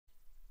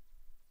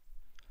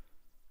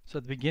So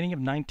at the beginning of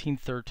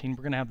 1913,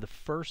 we're going to have the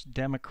first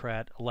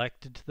Democrat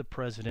elected to the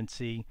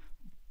presidency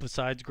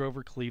besides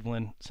Grover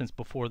Cleveland since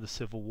before the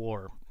Civil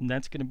War, and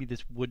that's going to be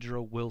this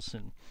Woodrow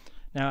Wilson.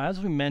 Now,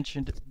 as we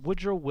mentioned,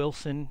 Woodrow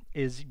Wilson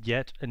is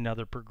yet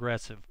another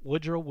progressive.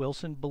 Woodrow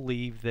Wilson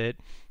believed that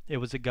it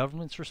was the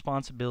government's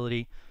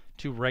responsibility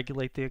to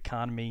regulate the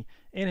economy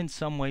and in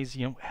some ways,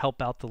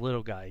 help out the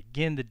little guy.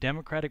 Again, the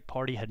Democratic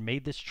Party had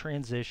made this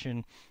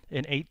transition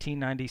in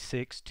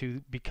 1896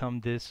 to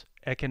become this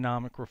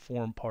economic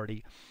reform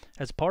party.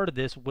 As part of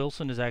this,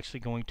 Wilson is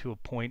actually going to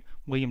appoint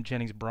William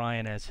Jennings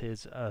Bryan as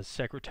his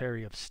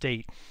Secretary of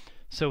State.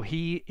 So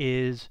he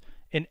is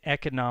an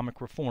economic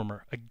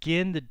reformer.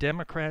 Again, the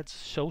Democrats,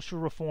 social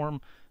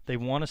reform, they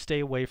want to stay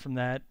away from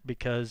that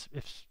because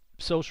if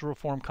social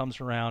reform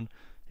comes around,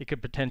 it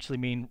could potentially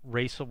mean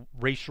racial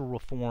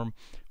reform,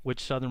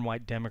 which Southern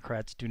white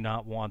Democrats do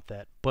not want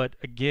that. But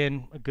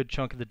again, a good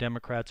chunk of the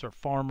Democrats are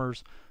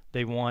farmers.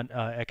 They want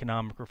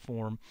economic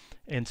reform.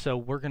 And so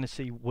we're going to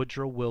see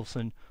Woodrow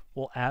Wilson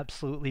will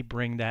absolutely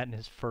bring that in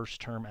his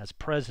first term as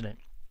president.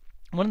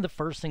 One of the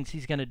first things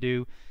he's going to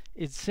do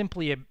is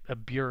simply a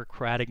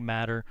bureaucratic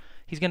matter.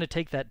 He's going to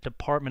take that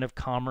Department of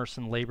Commerce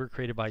and Labor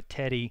created by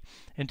Teddy,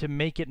 and to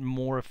make it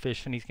more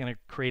efficient, he's going to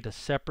create a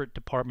separate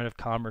Department of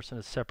Commerce and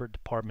a separate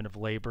Department of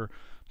Labor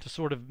to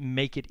sort of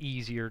make it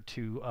easier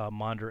to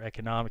monitor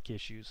economic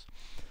issues.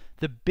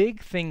 The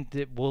big thing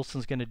that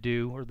Wilson's going to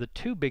do, or the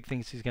two big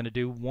things he's going to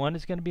do, one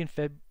is going to be in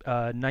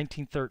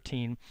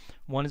 1913,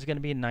 one is going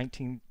to be in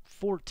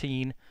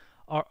 1914,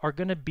 are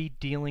going to be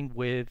dealing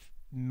with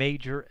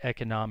major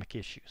economic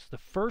issues. The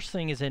first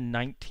thing is in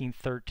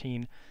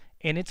 1913,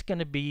 and it's going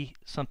to be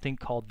something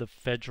called the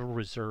Federal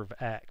Reserve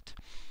Act.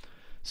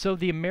 So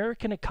the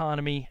American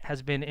economy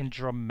has been in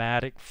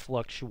dramatic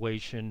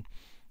fluctuation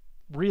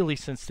really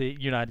since the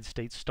United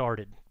States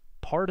started.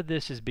 Part of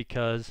this is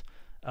because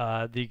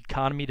the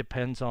economy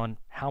depends on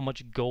how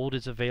much gold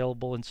is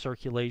available in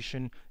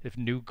circulation, if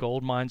new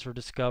gold mines are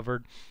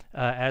discovered.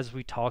 As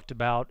we talked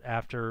about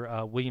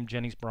after William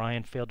Jennings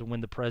Bryan failed to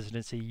win the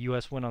presidency,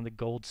 U.S. went on the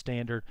gold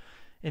standard.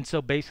 And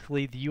so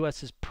basically the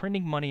U.S. is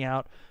printing money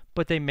out,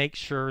 but they make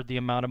sure the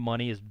amount of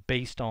money is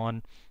based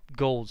on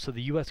gold. So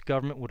the U.S.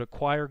 government would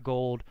acquire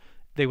gold.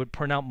 They would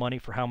print out money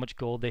for how much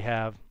gold they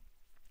have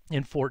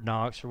in Fort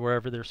Knox or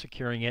wherever they're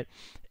securing it,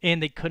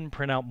 and they couldn't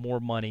print out more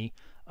money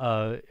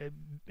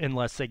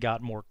unless they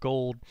got more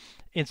gold.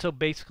 And so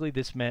basically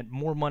this meant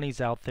more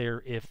money's out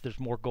there if there's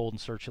more gold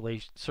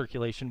in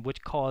circulation,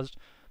 which caused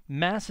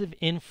massive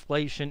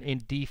inflation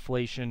and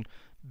deflation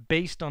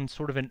based on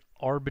sort of an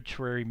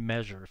arbitrary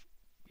measure.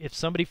 If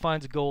somebody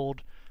finds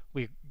gold,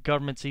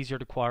 government's easier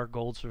to acquire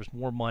gold, so there's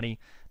more money.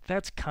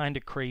 That's kind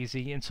of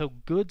crazy. And so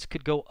goods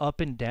could go up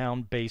and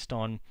down based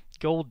on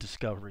gold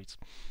discoveries.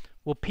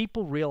 Well,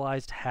 people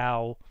realized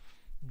how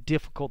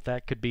difficult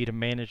that could be to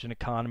manage an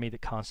economy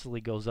that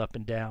constantly goes up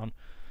and down.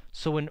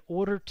 So in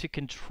order to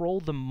control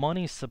the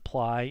money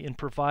supply and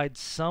provide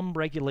some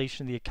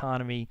regulation of the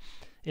economy,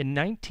 in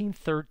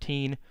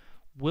 1913,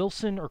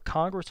 Wilson, or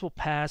Congress will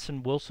pass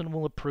and Wilson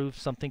will approve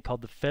something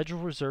called the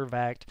Federal Reserve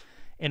Act.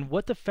 And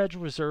what the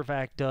Federal Reserve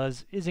Act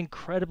does is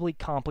incredibly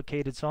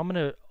complicated, so I'm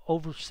going to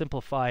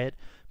oversimplify it,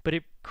 but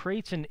it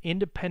creates an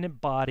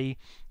independent body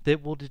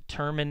that will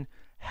determine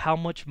how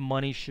much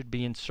money should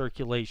be in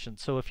circulation.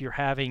 So if you're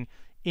having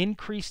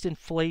increased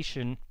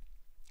inflation,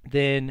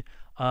 then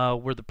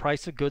where the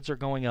price of goods are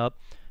going up,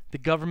 the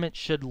government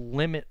should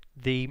limit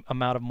the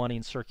amount of money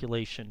in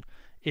circulation.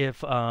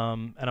 If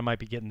and I might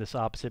be getting this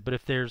opposite, but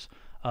if there's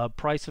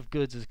price of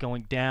goods is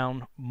going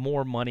down,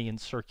 more money in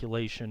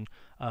circulation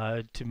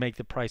to make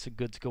the price of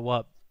goods go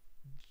up.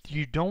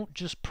 You don't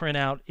just print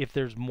out if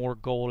there's more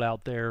gold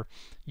out there.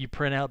 You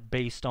print out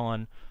based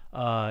on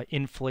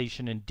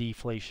inflation and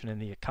deflation in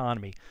the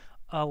economy.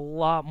 A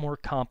lot more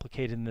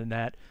complicated than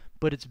that,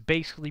 but it's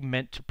basically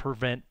meant to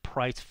prevent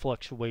price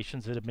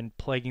fluctuations that have been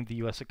plaguing the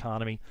U.S.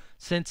 economy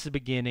since the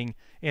beginning,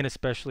 and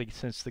especially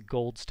since the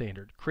gold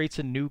standard. Creates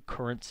a new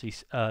currency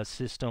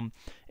system,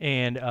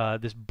 and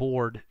this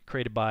board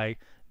created by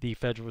the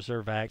Federal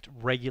Reserve Act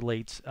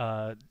regulates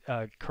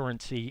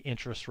currency,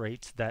 interest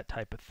rates, that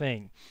type of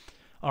thing.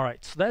 All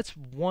right, so that's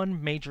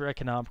one major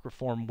economic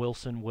reform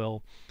Wilson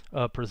will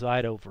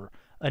preside over.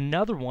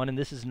 Another one, and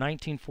this is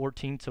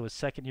 1914, so his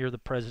second year of the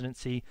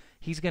presidency,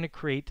 he's going to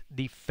create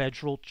the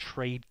Federal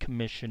Trade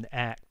Commission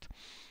Act.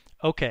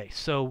 Okay,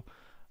 so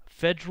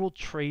Federal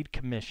Trade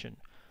Commission.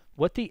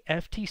 What the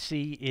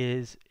FTC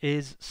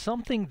is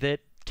something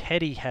that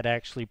Teddy had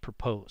actually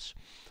proposed.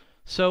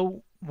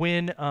 So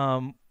when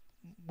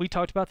we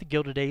talked about the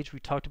Gilded Age,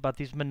 we talked about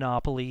these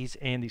monopolies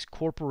and these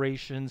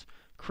corporations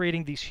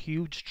creating these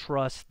huge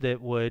trusts that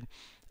would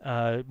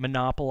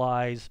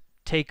monopolize,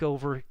 take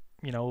over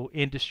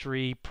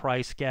industry,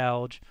 price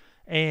gouge,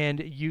 and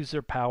use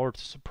their power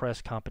to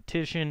suppress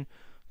competition.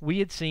 We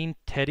had seen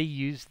Teddy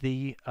use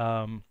the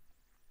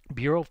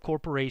Bureau of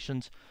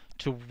Corporations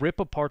to rip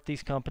apart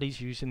these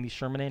companies using the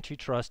Sherman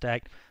Antitrust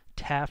Act.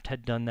 Taft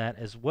had done that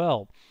as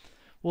well.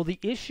 Well, the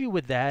issue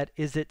with that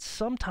is that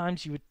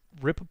sometimes you would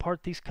rip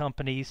apart these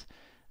companies,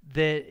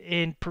 that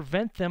and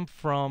prevent them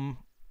from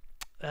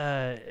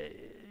uh,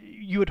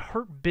 you would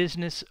hurt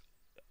business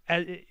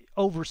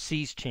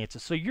overseas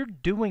chances. So you're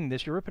doing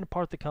this, you're ripping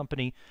apart the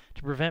company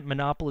to prevent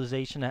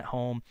monopolization at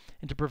home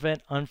and to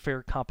prevent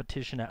unfair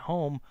competition at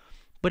home,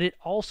 but it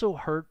also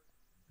hurt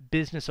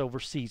business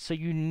overseas. So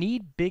you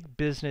need big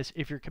business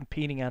if you're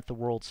competing at the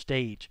world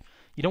stage.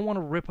 You don't want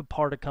to rip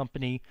apart a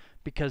company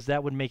because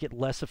that would make it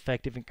less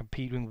effective in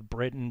competing with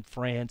Britain,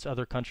 France,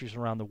 other countries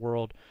around the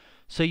world.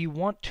 So you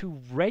want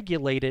to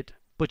regulate it,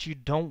 but you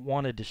don't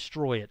want to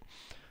destroy it.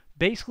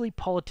 Basically,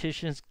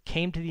 politicians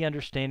came to the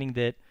understanding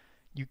that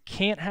you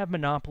can't have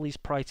monopolies,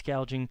 price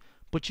gouging,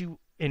 but you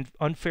in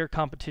unfair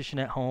competition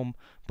at home,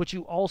 but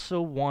you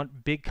also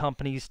want big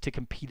companies to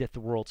compete at the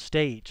world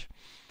stage.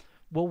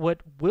 Well,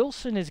 what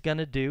Wilson is going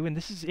to do, and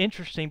this is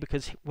interesting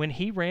because when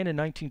he ran in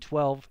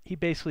 1912, he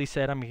basically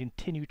said, I'm going to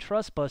continue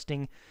trust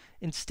busting.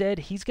 Instead,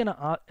 he's going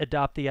to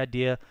adopt the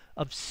idea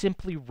of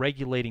simply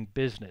regulating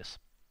business.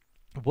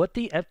 What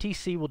the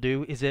FTC will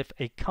do is if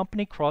a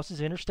company crosses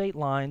interstate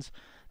lines,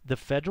 the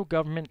federal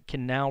government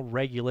can now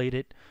regulate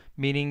it,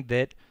 meaning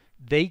that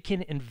they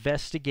can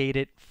investigate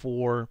it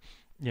for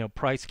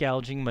price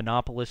gouging,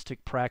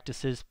 monopolistic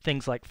practices,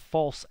 things like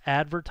false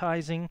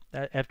advertising.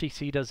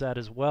 FTC does that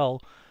as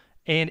well.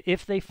 And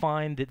if they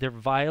find that they're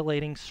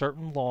violating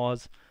certain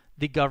laws,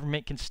 the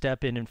government can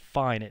step in and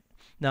fine it.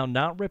 Now,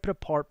 not rip it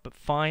apart, but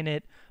fine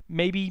it.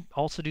 Maybe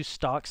also do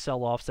stock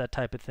sell-offs, that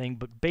type of thing.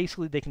 But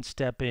basically, they can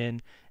step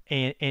in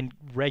and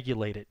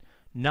regulate it,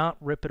 not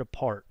rip it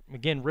apart.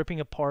 Again, ripping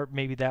apart,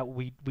 maybe that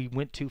we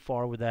went too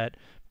far with that,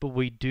 but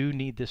we do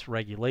need this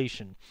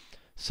regulation.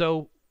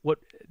 So what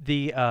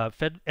the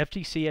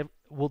FTC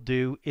will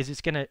do is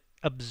it's going to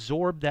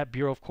absorb that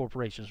Bureau of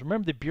Corporations.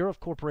 Remember, the Bureau of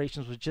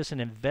Corporations was just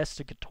an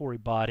investigatory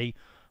body.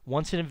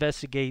 Once it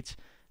investigates,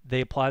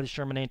 they apply the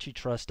Sherman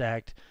Antitrust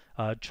Act,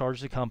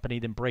 charge the company,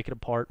 then break it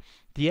apart.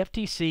 The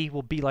FTC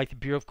will be like the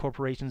Bureau of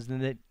Corporations in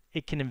that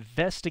it can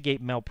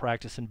investigate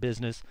malpractice in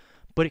business,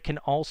 but it can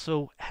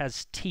also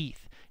has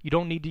teeth. You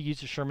don't need to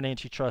use the Sherman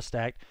Antitrust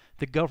Act.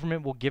 The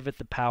government will give it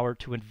the power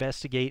to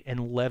investigate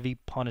and levy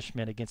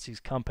punishment against these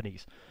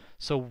companies.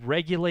 So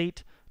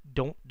regulate,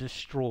 don't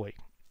destroy.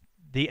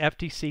 The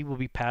FTC will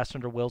be passed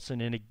under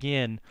Wilson, and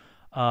again,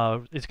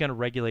 it's going to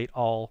regulate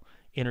all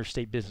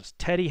interstate business.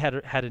 Teddy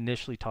had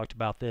initially talked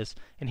about this,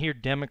 and here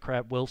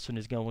Democrat Wilson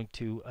is going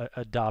to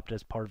adopt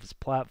as part of his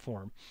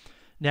platform.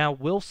 Now,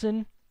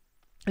 Wilson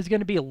is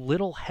going to be a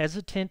little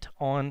hesitant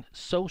on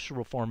social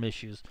reform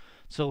issues.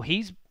 So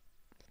he's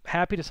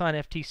happy to sign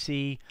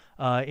FTC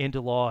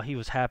into law. He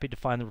was happy to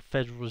sign the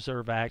Federal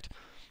Reserve Act.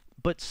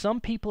 But some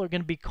people are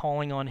going to be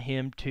calling on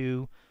him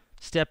to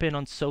step in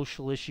on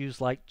social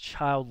issues like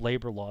child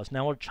labor laws.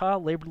 Now, are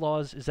child labor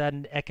laws, is that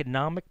an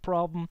economic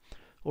problem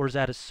or is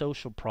that a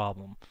social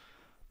problem?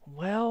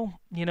 Well,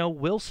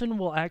 Wilson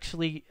will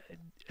actually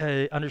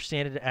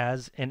understand it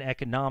as an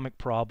economic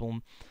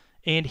problem,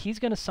 and he's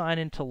going to sign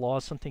into law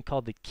something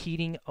called the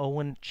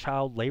Keating-Owen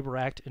Child Labor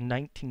Act in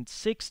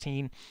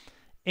 1916,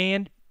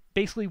 and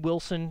basically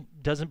Wilson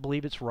doesn't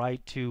believe it's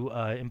right to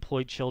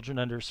employ children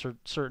under a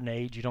certain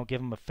age. You don't give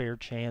them a fair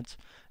chance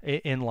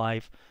in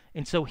life.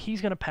 And so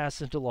he's going to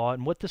pass into law,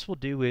 and what this will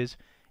do is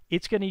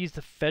it's going to use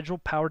the federal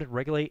power to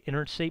regulate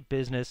interstate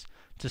business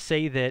to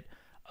say that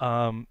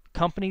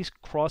companies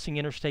crossing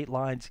interstate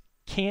lines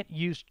can't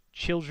use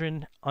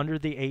children under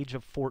the age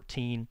of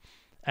 14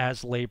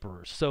 as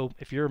laborers. So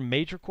if you're a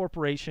major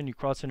corporation, you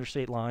cross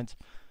interstate lines,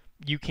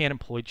 you can't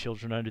employ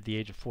children under the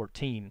age of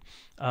 14.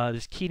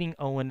 This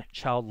Keating-Owen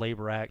Child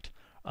Labor Act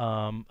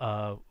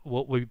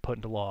will be put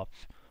into law.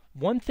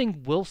 One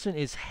thing Wilson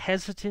is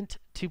hesitant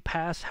to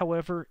pass,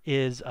 however,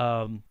 is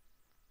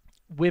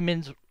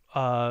women's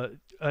an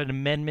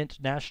amendment,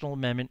 national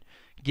amendment,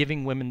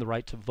 giving women the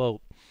right to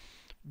vote.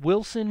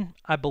 Wilson,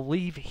 I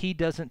believe he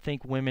doesn't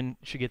think women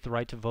should get the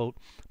right to vote,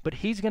 but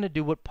he's going to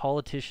do what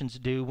politicians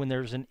do when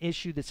there's an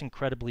issue that's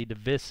incredibly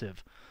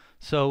divisive.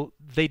 So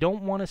they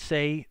don't want to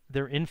say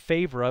they're in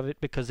favor of it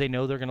because they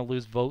know they're going to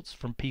lose votes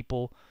from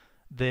people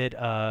that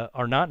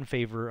are not in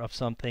favor of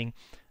something.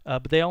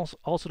 But they also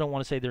don't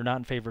want to say they're not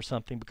in favor of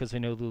something because they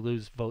know they'll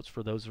lose votes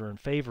for those who are in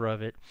favor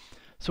of it.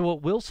 So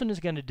what Wilson is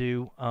going to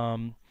do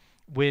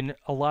when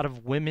a lot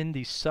of women,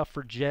 these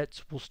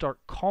suffragettes, will start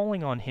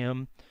calling on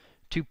him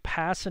to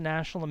pass a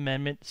national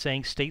amendment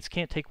saying states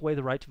can't take away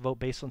the right to vote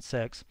based on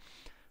sex,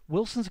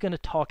 Wilson's going to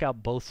talk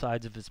out both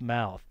sides of his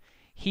mouth.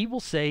 He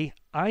will say,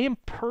 I am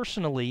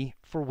personally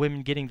for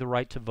women getting the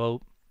right to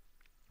vote,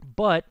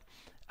 but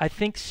I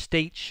think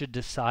states should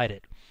decide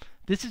it.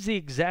 This is the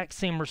exact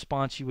same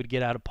response you would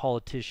get out of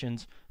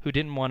politicians who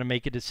didn't want to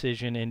make a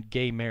decision in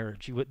gay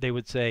marriage. They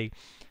would say,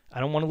 I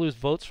don't want to lose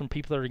votes from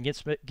people that are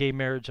against gay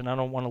marriage, and I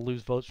don't want to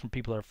lose votes from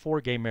people that are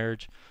for gay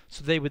marriage.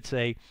 So they would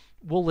say,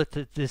 we'll let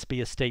this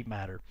be a state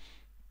matter.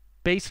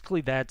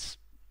 Basically, that's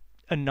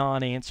a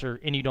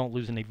non-answer, and you don't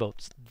lose any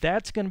votes.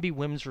 That's going to be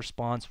women's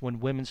response when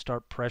women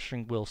start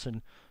pressuring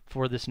Wilson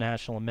for this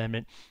national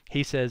amendment.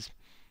 He says,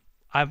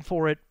 I'm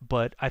for it,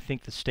 but I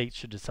think the states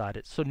should decide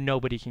it, so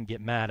nobody can get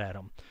mad at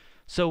him.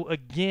 So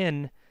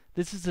again,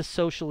 This is a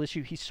social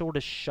issue. He sort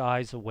of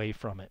shies away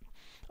from it.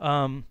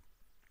 Um,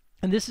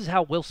 and this is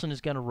how Wilson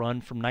is going to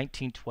run from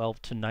 1912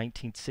 to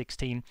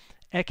 1916.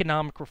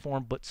 Economic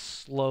reform, but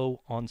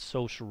slow on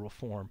social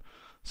reform.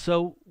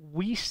 So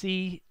we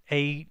see,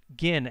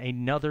 again,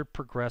 another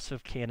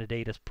progressive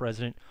candidate as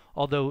president,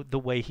 although the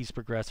way he's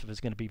progressive is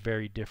going to be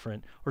very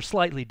different, or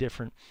slightly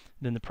different,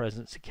 than the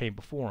presidents that came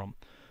before him.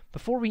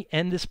 Before we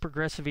end this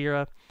progressive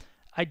era,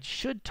 I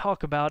should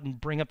talk about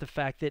and bring up the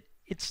fact that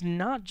it's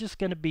not just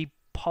going to be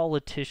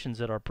politicians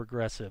that are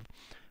progressive.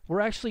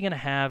 We're actually going to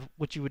have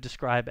what you would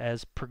describe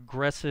as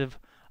progressive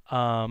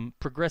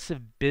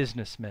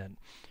businessmen.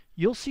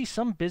 You'll see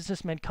some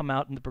businessmen come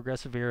out in the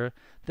progressive era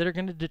that are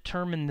going to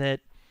determine that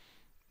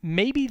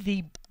maybe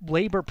the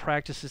labor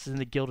practices in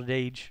the Gilded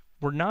Age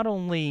were not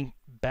only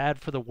bad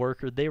for the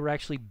worker, they were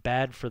actually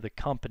bad for the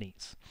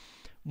companies.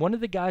 One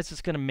of the guys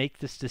that's going to make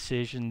this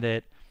decision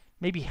that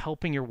maybe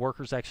helping your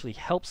workers actually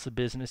helps the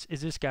business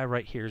is this guy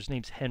right here. His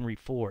name's Henry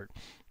Ford.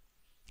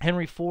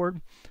 Henry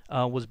Ford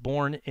was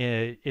born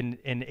in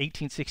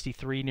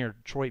 1863 near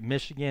Detroit,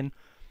 Michigan.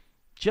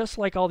 Just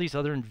like all these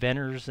other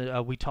inventors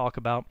that we talk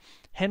about,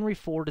 Henry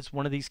Ford is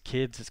one of these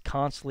kids that's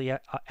constantly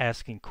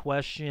asking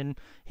questions.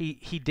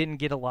 He didn't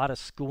get a lot of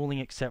schooling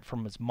except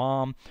from his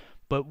mom.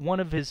 But one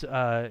of his,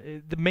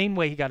 the main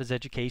way he got his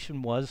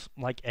education was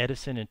like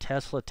Edison and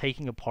Tesla,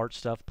 taking apart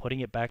stuff,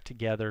 putting it back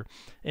together.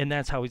 And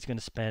that's how he's going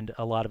to spend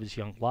a lot of his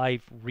young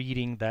life,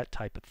 reading, that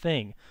type of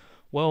thing.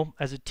 Well,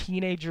 as a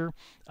teenager,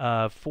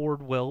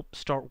 Ford will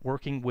start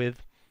working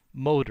with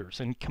motors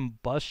and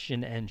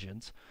combustion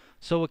engines.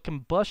 So a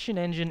combustion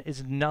engine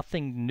is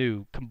nothing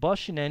new.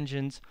 Combustion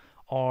engines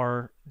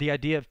are the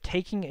idea of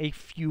taking a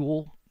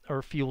fuel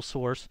or fuel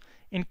source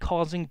and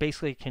causing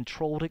basically a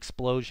controlled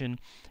explosion.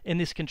 And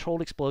this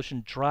controlled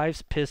explosion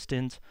drives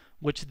pistons,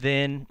 which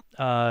then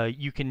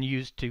you can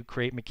use to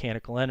create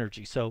mechanical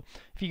energy. So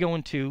if you go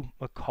into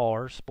a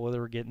car,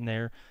 spoiler, we're getting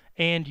there,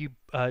 and you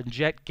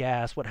inject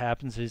gas, what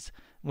happens is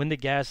when the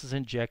gas is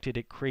injected,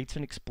 it creates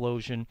an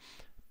explosion,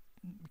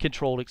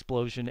 controlled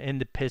explosion,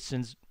 and the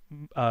pistons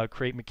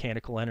create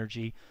mechanical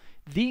energy.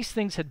 These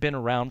things had been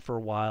around for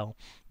a while,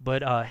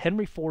 but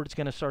Henry Ford is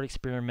going to start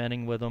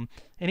experimenting with them,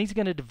 and he's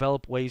going to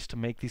develop ways to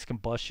make these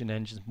combustion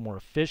engines more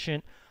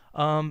efficient.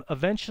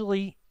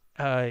 Eventually,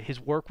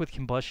 his work with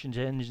combustion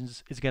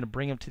engines is going to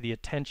bring him to the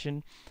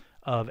attention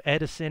of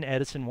Edison.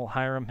 Edison will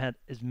hire him at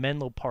his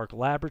Menlo Park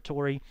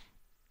laboratory,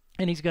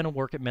 and he's going to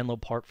work at Menlo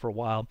Park for a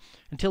while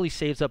until he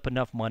saves up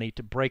enough money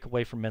to break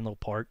away from Menlo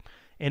Park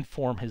and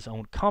form his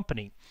own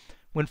company.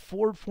 When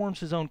Ford forms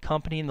his own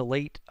company in the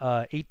late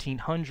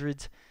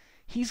 1800s,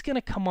 he's going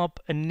to come up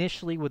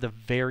initially with a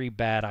very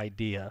bad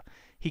idea.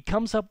 He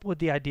comes up with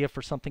the idea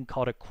for something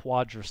called a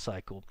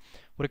quadricycle.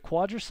 What a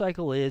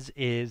quadricycle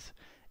is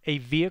a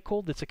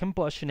vehicle that's a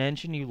combustion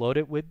engine. You load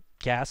it with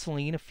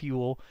gasoline, a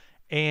fuel,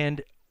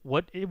 and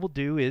what it will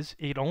do is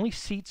it only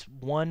seats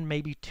one,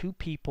 maybe two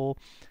people,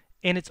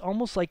 and it's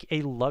almost like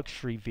a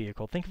luxury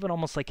vehicle. Think of it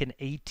almost like an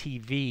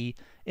ATV,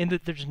 in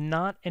that there's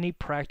not any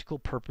practical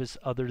purpose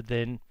other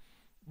than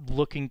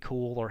looking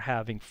cool or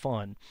having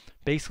fun.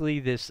 Basically,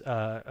 this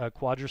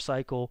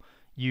quadricycle,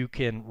 you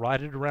can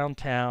ride it around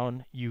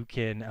town, you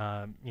can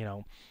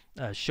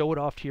show it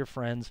off to your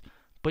friends,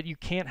 but you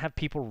can't have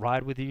people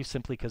ride with you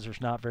simply because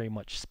there's not very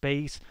much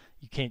space.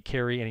 You can't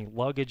carry any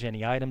luggage,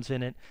 any items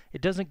in it.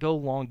 It doesn't go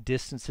long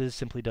distances,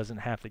 simply doesn't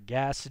have the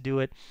gas to do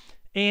it.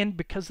 And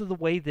because of the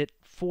way that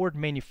Ford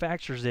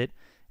manufactures it,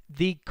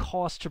 the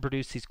cost to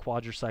produce these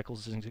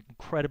quadricycles is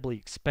incredibly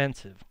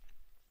expensive.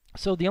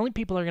 So the only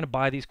people that are going to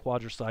buy these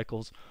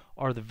quadricycles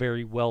are the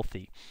very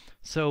wealthy.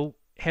 So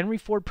Henry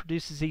Ford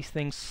produces these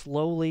things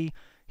slowly.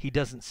 He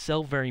doesn't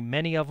sell very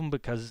many of them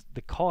because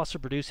the cost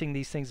of producing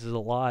these things is a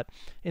lot.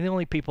 And the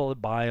only people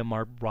that buy them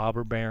are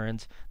robber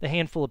barons, the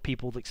handful of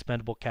people with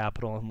expendable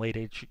capital in late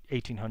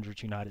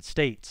 1800s United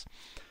States.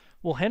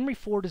 Well, Henry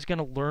Ford is going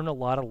to learn a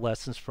lot of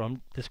lessons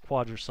from this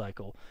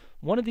quadricycle.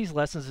 One of these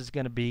lessons is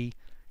going to be,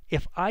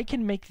 if I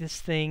can make this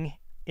thing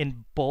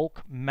in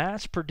bulk,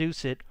 mass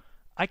produce it,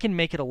 I can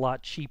make it a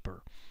lot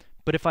cheaper.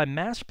 But if I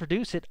mass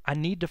produce it, I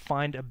need to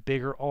find a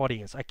bigger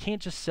audience. I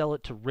can't just sell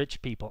it to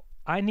rich people.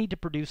 I need to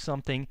produce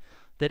something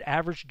that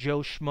average Joe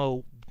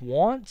Schmo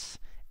wants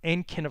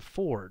and can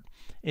afford.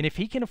 And if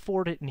he can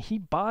afford it and he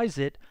buys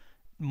it,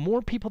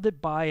 more people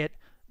that buy it,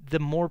 the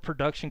more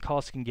production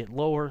costs can get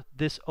lower.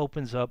 This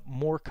opens up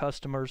more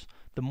customers.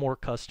 The more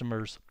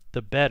customers,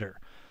 the better.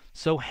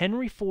 So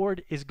Henry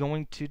Ford is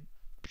going to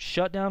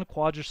shut down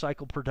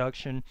quadricycle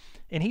production,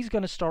 and he's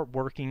going to start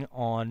working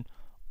on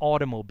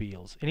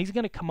automobiles. And he's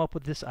going to come up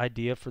with this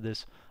idea for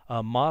this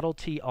Model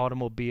T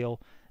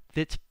automobile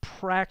that's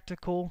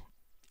practical,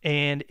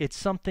 and it's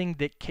something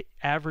that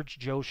average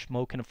Joe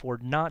Schmo can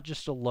afford, not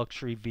just a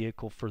luxury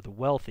vehicle for the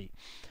wealthy.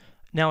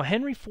 Now,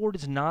 Henry Ford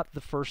is not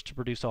the first to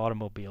produce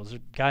automobiles. A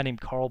guy named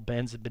Carl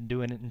Benz had been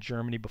doing it in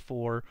Germany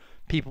before.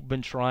 People have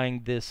been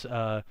trying this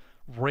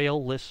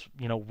railless,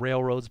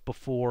 railroads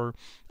before.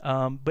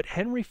 But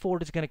Henry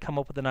Ford is going to come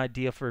up with an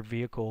idea for a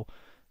vehicle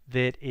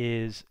that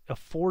is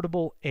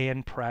affordable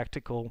and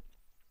practical.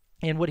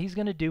 And what he's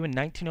going to do in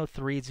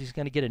 1903 is he's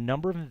going to get a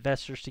number of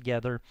investors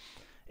together,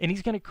 and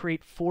he's going to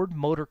create Ford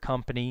Motor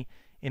Company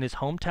in his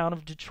hometown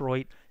of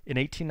Detroit in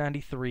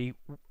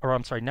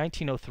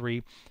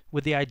 1903,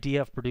 with the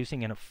idea of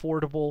producing an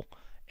affordable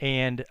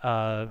and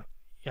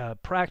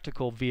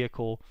practical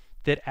vehicle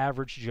that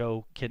average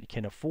Joe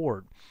can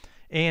afford.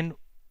 And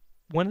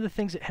one of the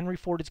things that Henry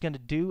Ford is going to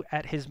do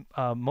at his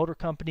motor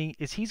company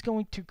is he's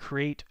going to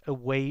create a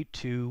way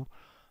to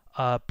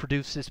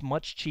produce this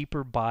much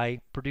cheaper by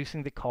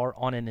producing the car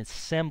on an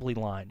assembly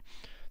line.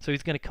 So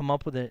he's going to come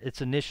up with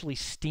it's initially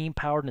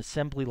steam-powered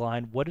assembly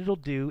line. What it'll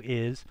do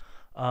is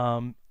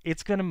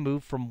it's going to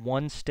move from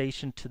one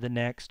station to the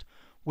next,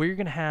 where you're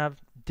going to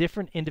have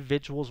different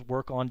individuals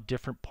work on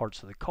different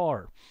parts of the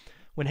car.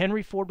 When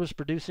Henry Ford was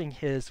producing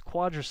his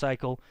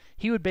quadricycle,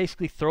 he would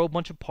basically throw a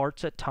bunch of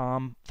parts at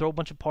Tom, throw a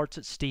bunch of parts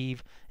at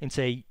Steve, and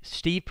say,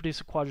 Steve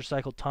produced a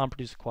quadricycle, Tom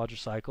produced a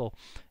quadricycle.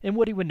 And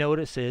what he would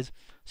notice is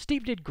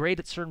Steve did great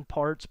at certain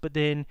parts, but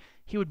then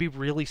he would be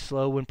really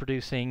slow when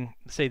producing,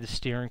 say, the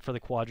steering for the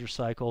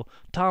quadricycle.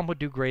 Tom would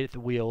do great at the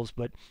wheels,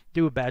 but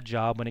do a bad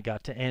job when it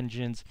got to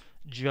engines.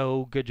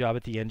 Joe, good job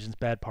at the engines,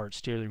 bad part,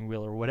 steering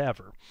wheel, or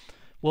whatever.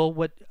 Well,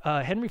 what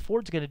Henry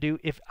Ford's going to do,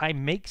 if I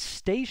make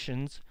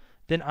stations,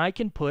 then I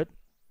can put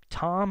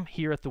Tom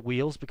here at the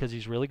wheels because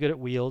he's really good at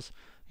wheels.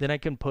 Then I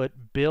can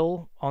put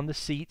Bill on the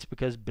seats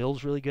because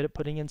Bill's really good at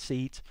putting in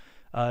seats.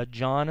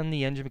 John on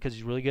the engine because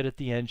he's really good at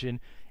the engine.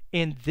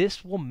 And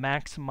this will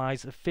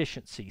maximize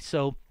efficiency.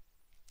 So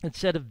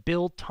instead of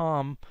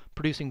Tom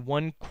producing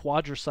one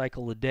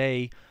quadricycle a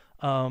day,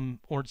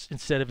 or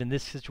instead of in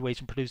this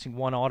situation producing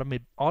one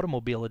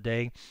automobile a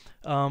day,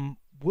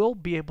 we'll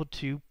be able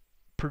to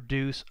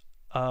produce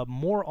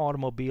more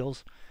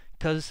automobiles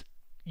because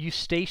you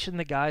station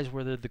the guys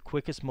where they're the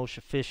quickest, most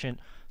efficient,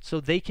 so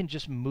they can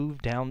just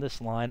move down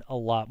this line a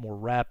lot more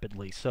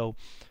rapidly. So,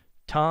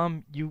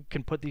 Tom, you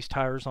can put these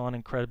tires on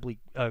incredibly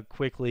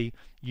quickly.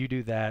 You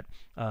do that.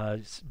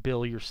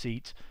 Bill, your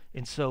seats.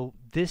 And so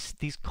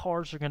these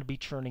cars are going to be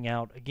churning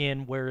out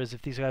again. Whereas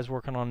if these guys are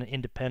working on it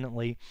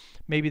independently,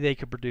 maybe they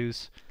could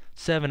produce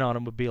 7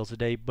 automobiles a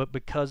day. But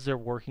because they're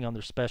working on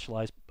their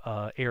specialized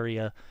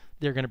area,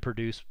 they're going to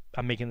produce,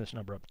 I'm making this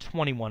number up,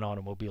 21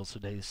 automobiles a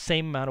day. The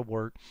same amount of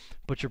work,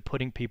 but you're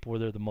putting people where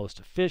they're the most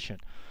efficient.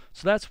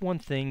 So that's one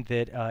thing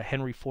that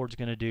Henry Ford's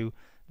going to do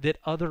that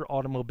other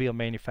automobile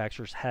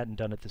manufacturers hadn't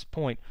done at this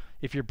point.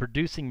 If you're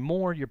producing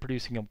more, you're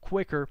producing them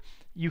quicker,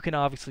 you can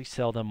obviously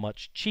sell them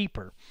much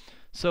cheaper.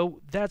 So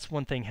that's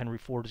one thing Henry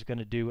Ford is going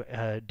to do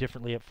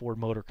differently at Ford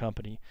Motor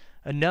Company.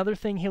 Another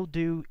thing he'll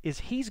do is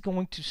he's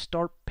going to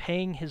start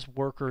paying his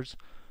workers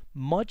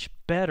much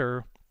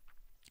better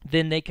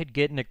than they could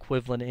get in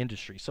equivalent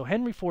industry. So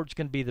Henry Ford's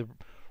going to be the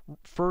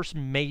first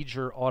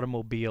major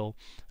automobile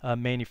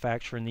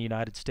manufacturer in the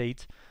United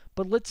States.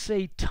 But let's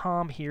say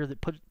Tom here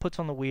that puts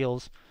on the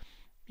wheels,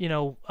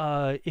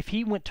 if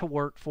he went to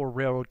work for a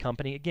railroad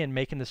company, again,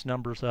 making this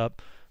numbers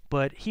up,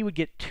 but he would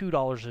get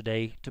 $2 a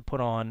day to put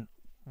on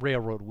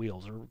railroad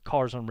wheels or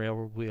cars on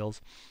railroad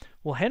wheels.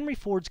 Well, Henry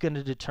Ford's going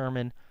to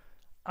determine,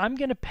 I'm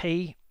going to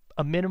pay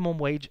a minimum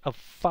wage of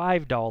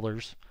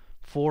 $5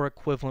 for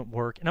equivalent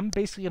work, and I'm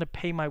basically going to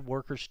pay my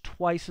workers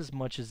twice as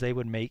much as they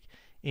would make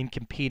in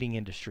competing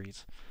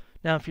industries.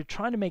 Now, if you're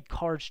trying to make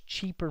cars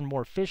cheaper and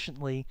more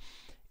efficiently,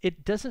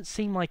 it doesn't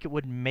seem like it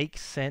would make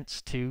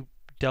sense to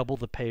double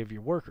the pay of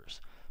your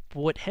workers.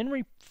 But what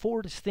Henry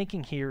Ford is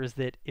thinking here is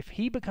that if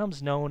he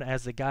becomes known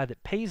as the guy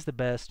that pays the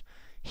best,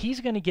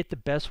 he's going to get the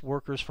best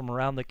workers from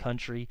around the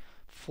country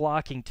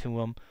flocking to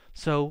him.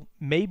 So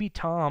maybe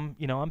Tom,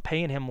 I'm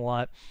paying him a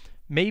lot.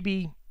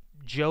 Maybe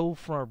Joe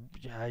from,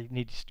 I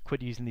need to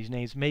quit using these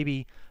names,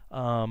 maybe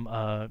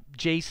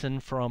Jason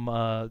from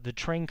the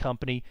train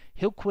company,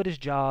 he'll quit his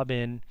job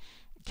in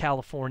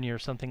California or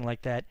something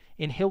like that,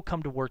 and he'll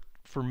come to work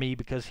for me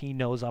because he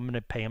knows I'm going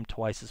to pay him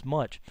twice as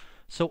much.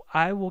 So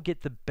I will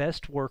get the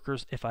best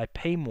workers if I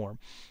pay more.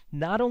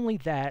 Not only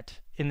that,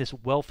 in this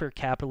welfare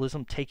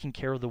capitalism, taking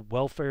care of the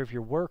welfare of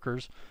your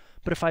workers,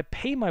 but if I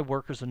pay my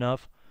workers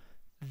enough,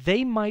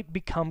 they might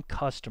become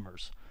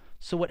customers.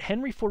 So what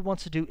Henry Ford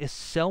wants to do is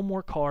sell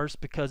more cars,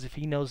 because if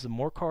he knows the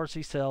more cars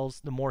he sells,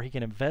 the more he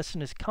can invest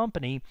in his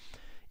company.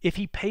 If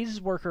he pays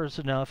his workers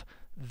enough,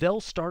 they'll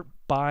start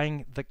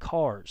buying the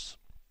cars.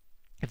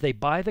 If they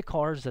buy the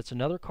cars, that's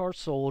another car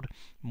sold,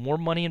 more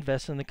money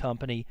invested in the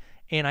company,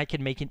 and I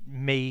can make it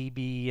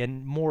maybe a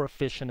more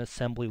efficient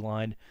assembly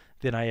line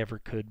than I ever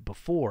could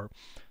before.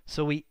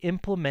 So he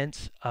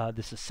implements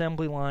this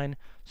assembly line,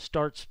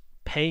 starts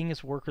paying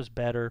his workers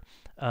better,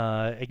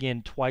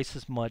 again, twice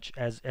as much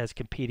as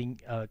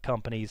competing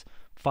companies.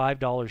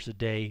 $5 a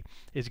day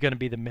is going to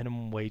be the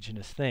minimum wage in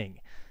his thing,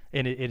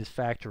 in his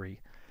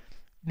factory.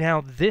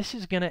 Now, this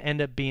is going to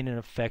end up being an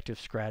effective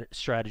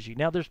strategy.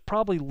 Now, there's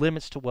probably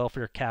limits to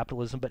welfare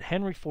capitalism, but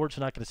Henry Ford's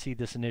not going to see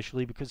this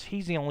initially because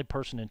he's the only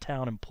person in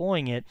town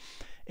employing it,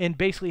 and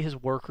basically his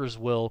workers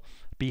will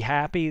be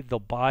happy. They'll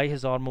buy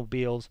his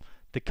automobiles.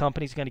 The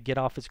company's going to get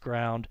off its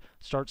ground,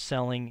 start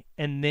selling,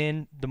 and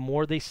then the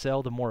more they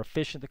sell, the more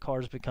efficient the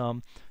cars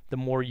become, the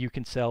more you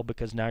can sell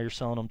because now you're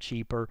selling them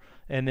cheaper,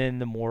 and then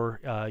the more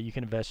you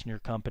can invest in your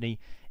company.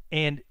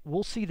 And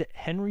we'll see that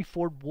Henry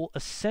Ford will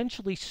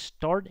essentially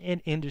start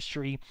an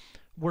industry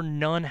where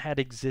none had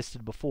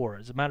existed before.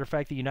 As a matter of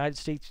fact, the United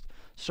States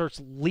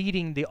starts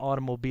leading the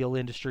automobile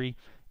industry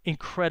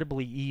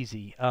incredibly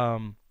easy.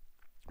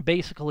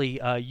 Basically,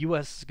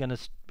 U.S. is going to,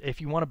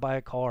 if you want to buy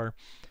a car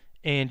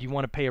and you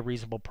want to pay a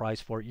reasonable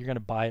price for it, you're going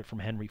to buy it from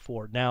Henry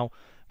Ford. Now,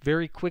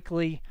 very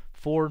quickly,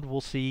 Ford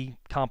will see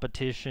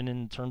competition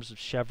in terms of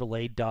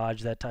Chevrolet,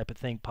 Dodge, that type of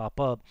thing pop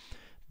up.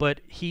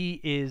 But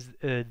he is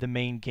the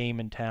main game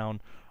in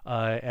town,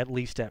 at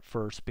least at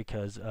first,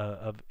 because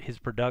of his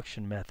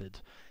production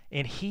methods.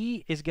 And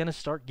he is going to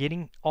start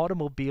getting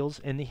automobiles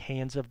in the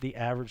hands of the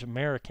average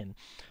American.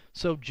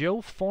 So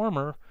Joe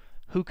Farmer,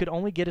 who could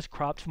only get his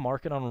crop to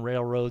market on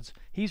railroads,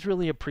 he's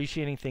really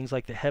appreciating things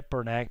like the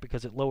Hepburn Act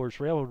because it lowers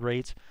railroad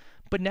rates.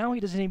 But now he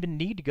doesn't even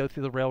need to go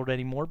through the railroad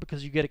anymore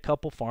because you get a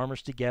couple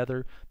farmers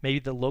together. Maybe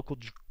the local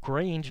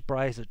Grange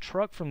buys a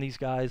truck from these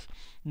guys.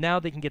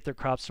 Now they can get their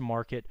crops to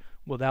market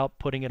without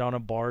putting it on a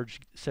barge,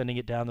 sending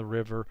it down the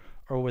river,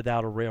 or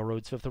without a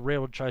railroad. So if the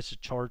railroad tries to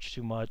charge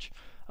too much,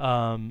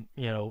 then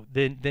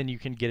you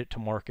can get it to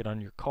market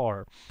on your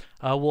car.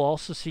 We'll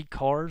also see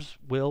cars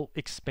will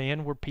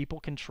expand where people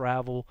can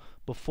travel.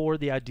 Before,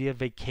 the idea of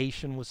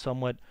vacation was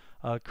somewhat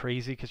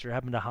crazy because you're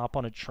having to hop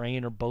on a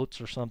train or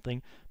boats or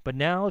something. But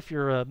now if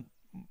you're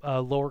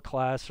a lower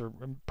class or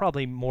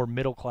probably more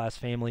middle class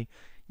family,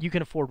 you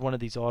can afford one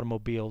of these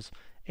automobiles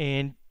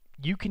and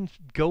you can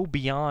go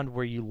beyond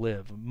where you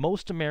live.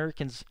 Most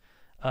Americans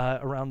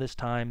around this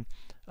time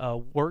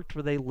worked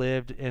where they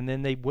lived, and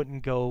then they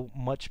wouldn't go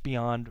much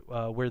beyond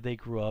where they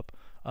grew up,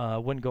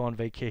 wouldn't go on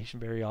vacation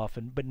very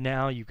often. But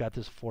now you've got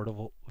this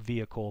affordable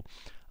vehicle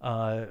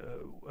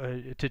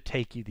to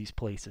take you these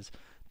places.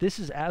 This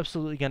is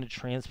absolutely going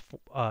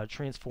to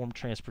transform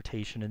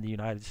transportation in the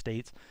United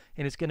States,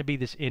 and it's going to be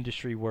this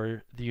industry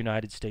where the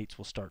United States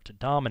will start to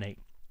dominate.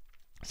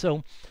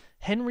 So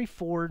Henry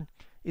Ford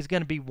is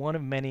going to be one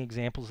of many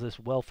examples of this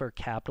welfare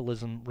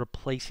capitalism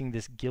replacing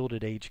this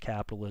Gilded Age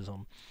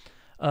capitalism.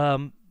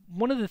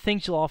 One of the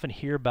things you'll often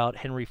hear about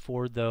Henry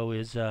Ford, though,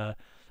 is some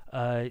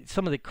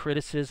of the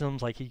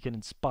criticisms, like he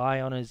can spy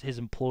on his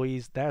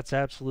employees. That's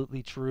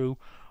absolutely true.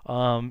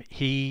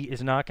 He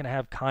is not going to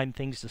have kind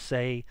things to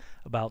say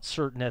about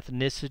certain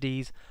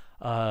ethnicities.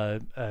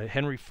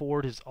 Henry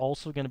Ford is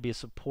also going to be a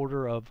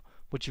supporter of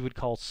what you would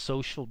call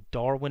social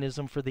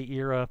Darwinism for the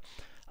era.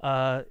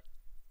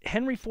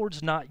 Henry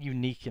Ford's not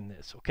unique in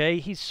this, okay?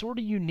 He's sort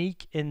of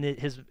unique in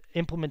his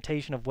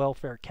implementation of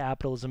welfare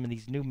capitalism and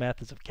these new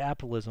methods of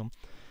capitalism,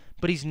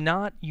 but he's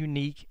not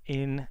unique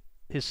in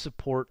his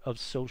support of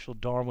social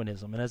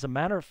Darwinism. And as a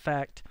matter of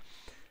fact,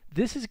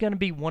 this is going to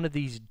be one of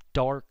these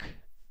dark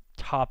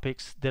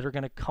topics that are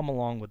going to come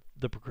along with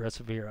the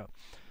Progressive Era.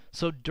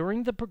 So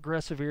during the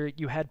Progressive Era,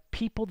 you had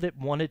people that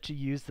wanted to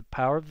use the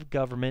power of the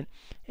government,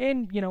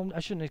 and, I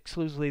shouldn't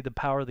exclusively the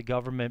power of the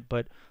government,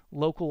 but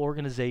local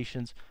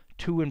organizations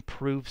to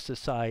improve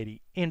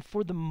society. And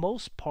for the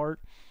most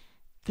part,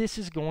 this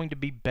is going to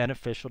be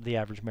beneficial to the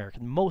average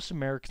American. Most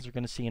Americans are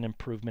going to see an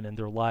improvement in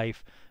their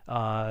life.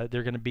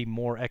 They're going to be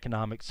more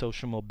economic,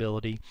 social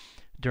mobility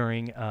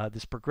during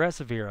this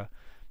Progressive Era.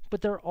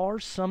 But there are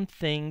some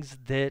things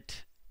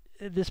that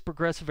this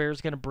Progressive Era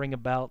is going to bring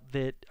about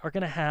that are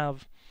going to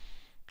have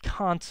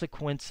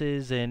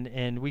consequences,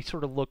 and we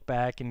sort of look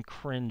back and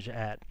cringe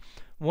at.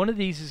 One of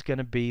these is going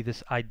to be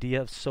this idea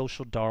of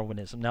social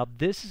Darwinism. Now,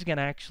 this is going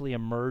to actually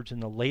emerge in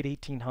the late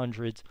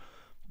 1800s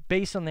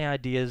based on the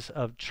ideas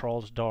of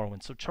Charles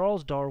Darwin. So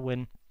Charles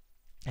Darwin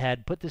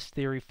had put this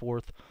theory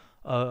forth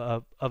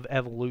of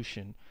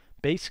evolution.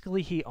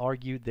 Basically, he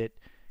argued that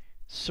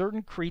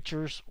certain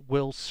creatures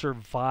will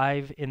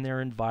survive in their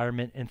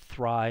environment and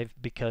thrive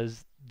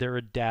because they're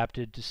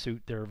adapted to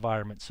suit their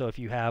environment. So if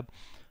you have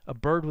a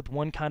bird with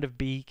one kind of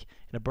beak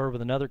and a bird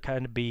with another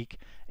kind of beak,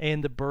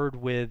 and the bird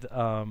with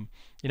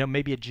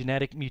maybe a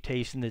genetic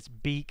mutation that's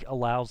beak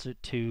allows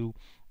it to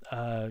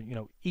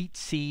eat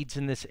seeds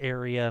in this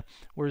area,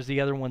 whereas the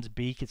other one's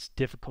beak, it's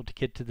difficult to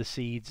get to the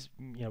seeds,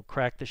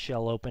 crack the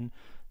shell open.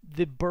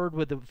 The bird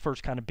with the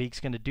first kind of beak is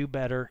going to do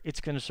better.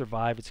 It's going to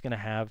survive. It's going to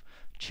have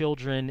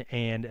children,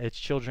 and its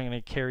children are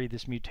going to carry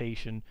this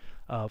mutation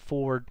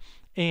forward,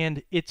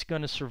 and it's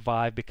going to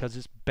survive because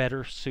it's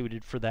better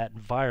suited for that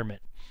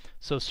environment.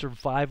 So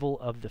survival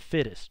of the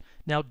fittest.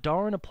 Now,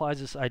 Darwin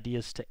applies this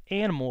ideas to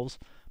animals,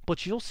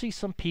 but you'll see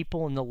some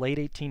people in the late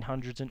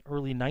 1800s and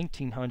early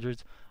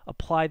 1900s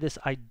apply this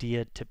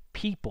idea to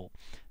people.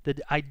 The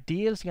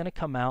idea is going to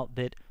come out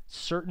that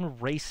certain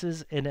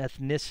races and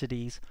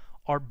ethnicities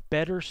are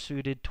better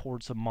suited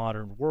towards the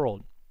modern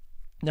world.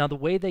 Now, the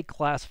way they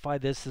classify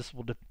this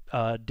will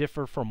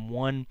differ from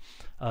one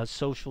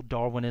social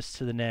Darwinist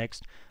to the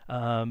next.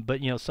 But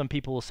some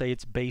people will say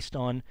it's based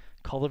on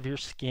color of your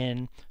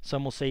skin.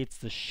 Some will say it's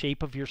the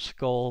shape of your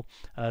skull.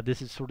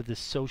 This is sort of this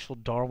social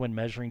Darwin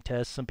measuring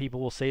test. Some people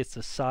will say it's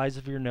the size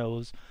of your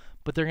nose.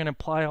 but they're going to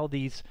apply all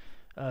these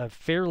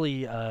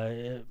fairly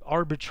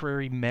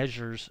arbitrary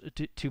measures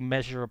to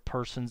measure a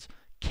person's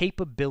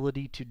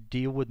capability to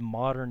deal with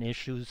modern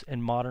issues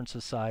and modern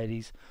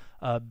societies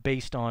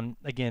based on,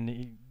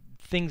 again,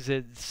 things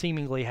that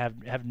seemingly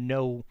have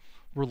no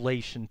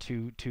relation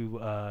to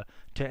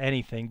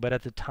anything, but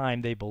at the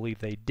time they believe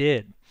they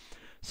did.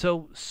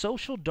 So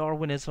social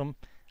Darwinism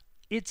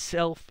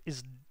itself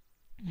is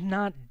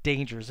not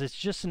dangerous. It's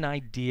just an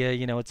idea,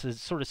 it's a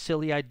sort of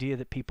silly idea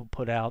that people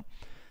put out.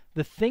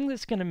 The thing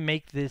that's going to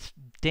make this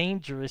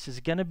dangerous is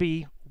going to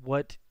be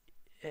what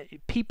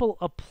people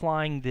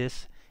applying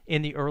this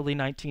in the early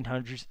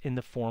 1900s in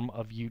the form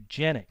of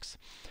eugenics.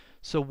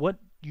 So what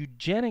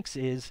eugenics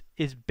is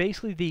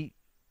basically the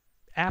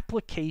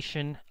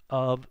application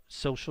of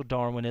social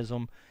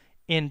Darwinism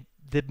and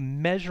the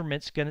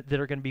measurements that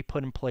are going to be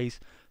put in place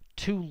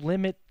to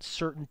limit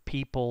certain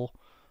people,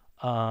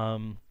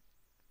 certain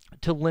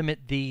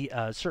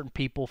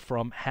people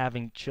from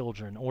having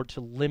children, or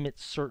to limit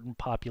certain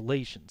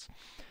populations.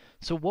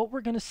 So what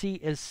we're going to see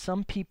is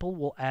some people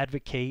will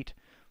advocate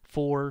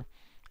for,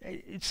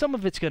 some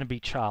of it's going to be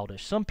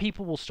childish. Some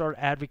people will start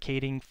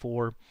advocating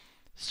for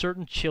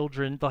certain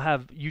children. They'll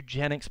have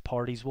eugenics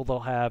parties. Well, they'll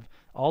have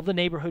all the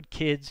neighborhood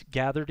kids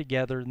gather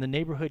together, and the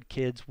neighborhood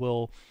kids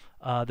will,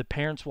 the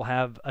parents will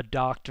have a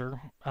doctor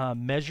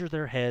measure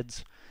their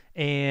heads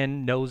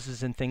and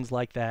noses and things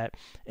like that,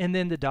 and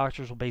then the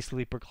doctors will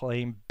basically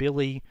proclaim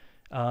Billy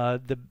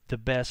the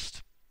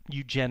best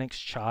eugenics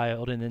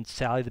child, and then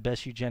Sally the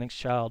best eugenics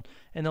child,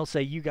 and they'll say,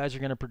 you guys are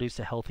going to produce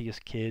the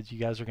healthiest kids, you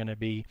guys are going to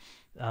be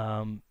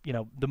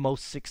the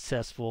most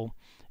successful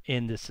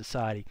in this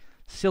society.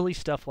 Silly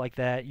stuff like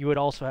that. You would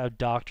also have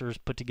doctors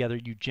put together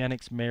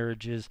eugenics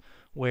marriages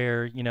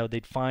where,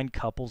 they'd find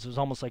couples. It was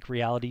almost like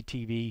reality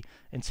TV,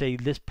 and say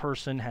this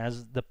person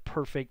has the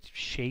perfect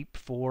shape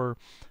for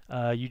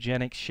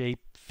eugenics shape,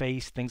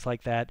 face, things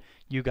like that.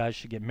 You guys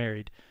should get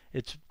married.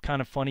 It's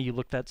kind of funny. You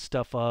look that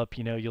stuff up,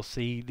 you'll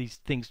see these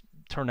things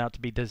turn out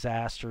to be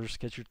disasters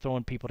because you're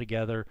throwing people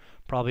together,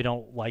 probably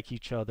don't like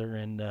each other,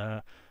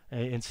 and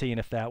seeing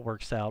if that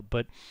works out.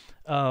 But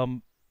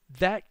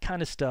that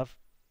kind of stuff,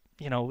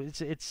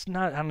 it's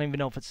not, I don't even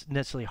know if it's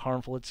necessarily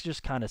harmful. It's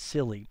just kind of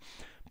silly.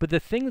 But the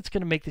thing that's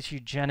going to make this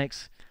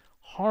eugenics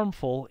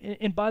harmful,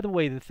 and by the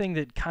way, the thing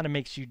that kind of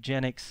makes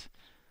eugenics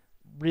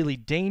really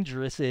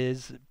dangerous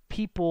is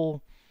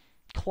people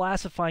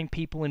classifying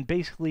people and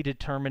basically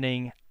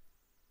determining,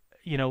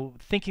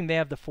 thinking they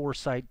have the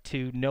foresight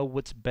to know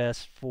what's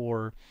best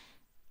for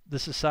the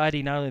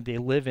society not only they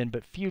live in,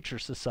 but future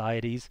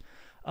societies.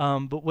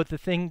 But what the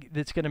thing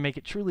that's going to make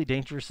it truly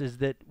dangerous is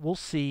that we'll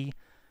see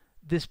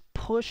this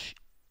push,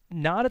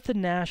 not at the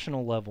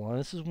national level, and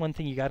this is one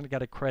thing you got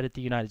to credit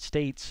the United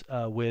States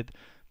with,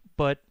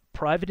 but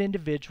private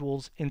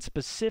individuals and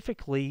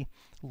specifically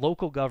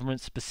local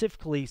governments,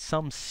 specifically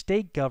some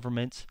state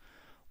governments,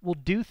 will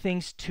do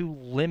things to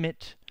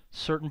limit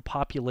certain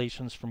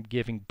populations from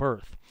giving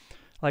birth.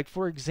 Like,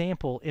 for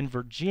example, in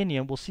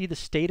Virginia, we'll see the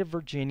state of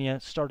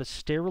Virginia start a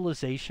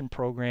sterilization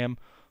program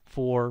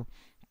for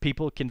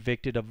people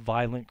convicted of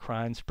violent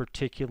crimes,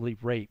 particularly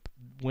rape.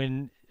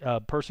 When a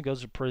person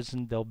goes to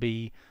prison, they'll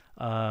be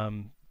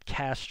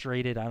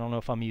castrated. I don't know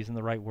if I'm using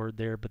the right word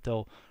there, but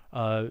they'll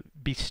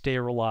be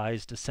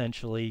sterilized,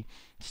 essentially.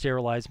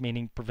 Sterilized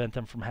meaning prevent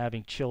them from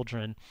having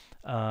children,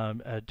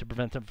 to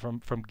prevent them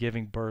from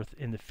giving birth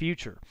in the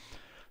future.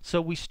 So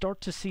we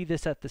start to see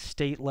this at the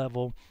state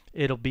level.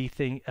 It'll be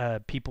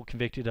people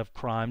convicted of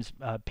crimes,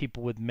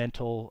 people with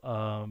mental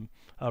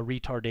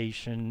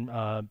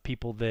retardation,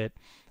 people that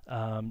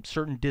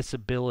certain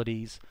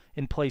disabilities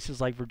in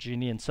places like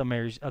Virginia and some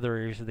areas, other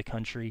areas of the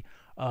country,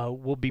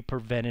 will be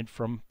prevented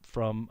from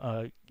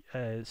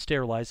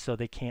sterilized, so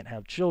they can't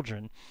have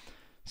children.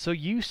 So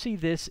you see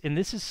this, and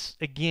this is,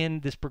 again,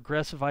 this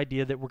progressive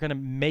idea that we're going to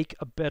make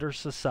a better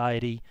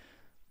society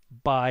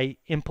by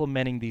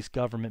implementing these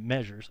government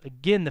measures.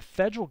 Again, the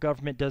federal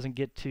government doesn't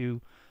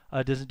do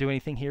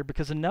anything here,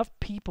 because enough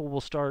people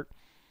will start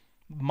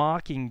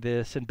mocking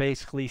this and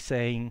basically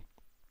saying,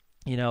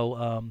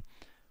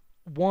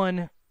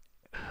 one,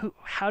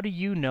 how do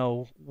you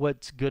know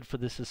what's good for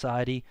the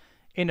society?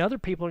 And other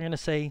people are going to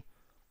say,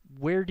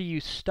 where do you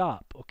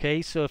stop?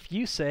 Okay, so if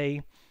you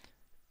say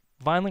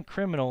violent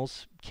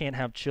criminals can't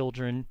have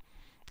children,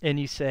 and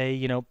you say,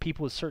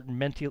 people with certain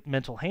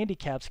mental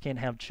handicaps can't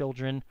have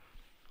children,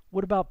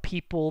 what about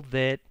people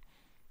that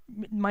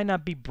might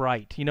not be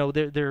bright?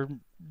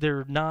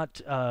 They're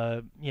not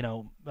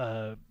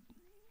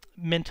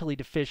mentally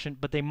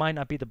deficient, but they might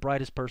not be the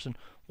brightest person.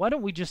 Why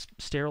don't we just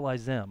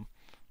sterilize them?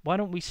 Why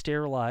don't we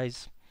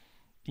sterilize,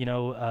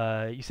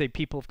 you say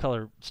people of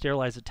color,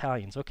 sterilize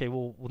Italians. Okay,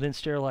 well then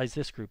sterilize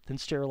this group, then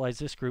sterilize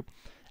this group.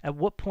 At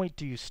what point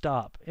do you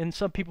stop? And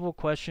some people will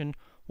question,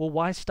 well,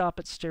 why stop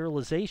at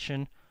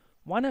sterilization?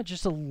 Why not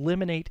just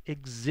eliminate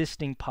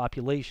existing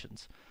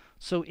populations?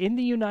 So in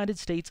the United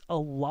States, a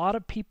lot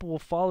of people will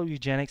follow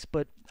eugenics,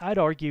 but I'd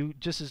argue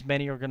just as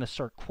many are going to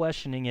start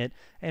questioning it.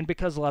 And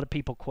because a lot of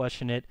people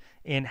question it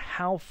and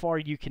how far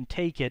you can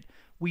take it,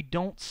 we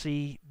don't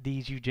see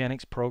these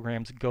eugenics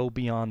programs go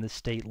beyond the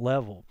state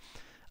level.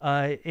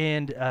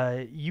 And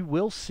you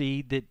will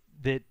see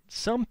that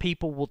some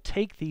people will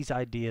take these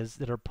ideas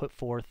that are put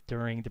forth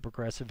during the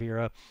progressive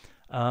era,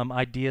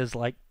 ideas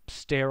like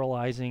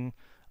sterilizing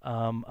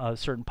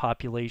certain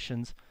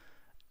populations,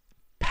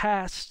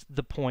 past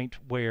the point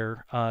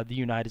where the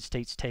United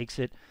States takes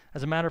it.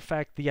 As a matter of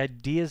fact, the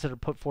ideas that are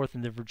put forth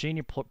in the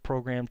Virginia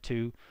program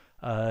to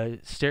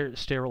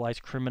sterilize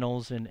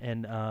criminals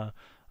and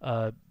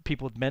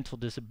people with mental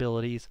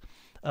disabilities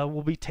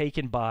will be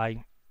taken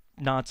by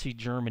Nazi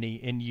Germany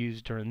and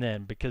used during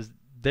then, because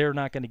they're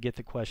not going to get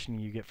the questioning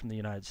you get from the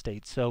United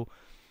States. So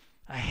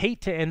I hate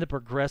to end the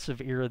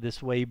progressive era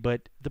this way,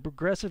 but the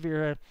progressive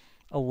era,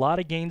 a lot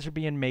of gains are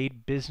being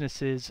made,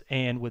 businesses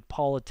and with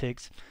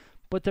politics,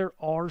 but there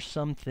are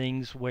some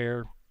things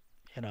where,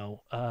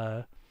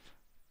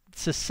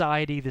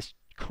 society, this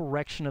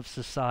correction of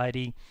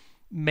society,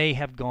 may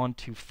have gone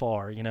too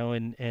far,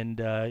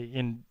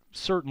 and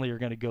certainly are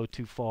going to go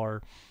too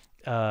far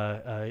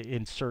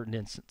in certain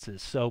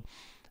instances. So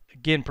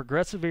again,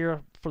 progressive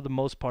era, for the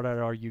most part, I'd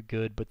argue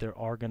good, but there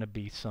are going to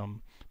be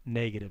some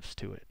negatives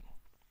to it.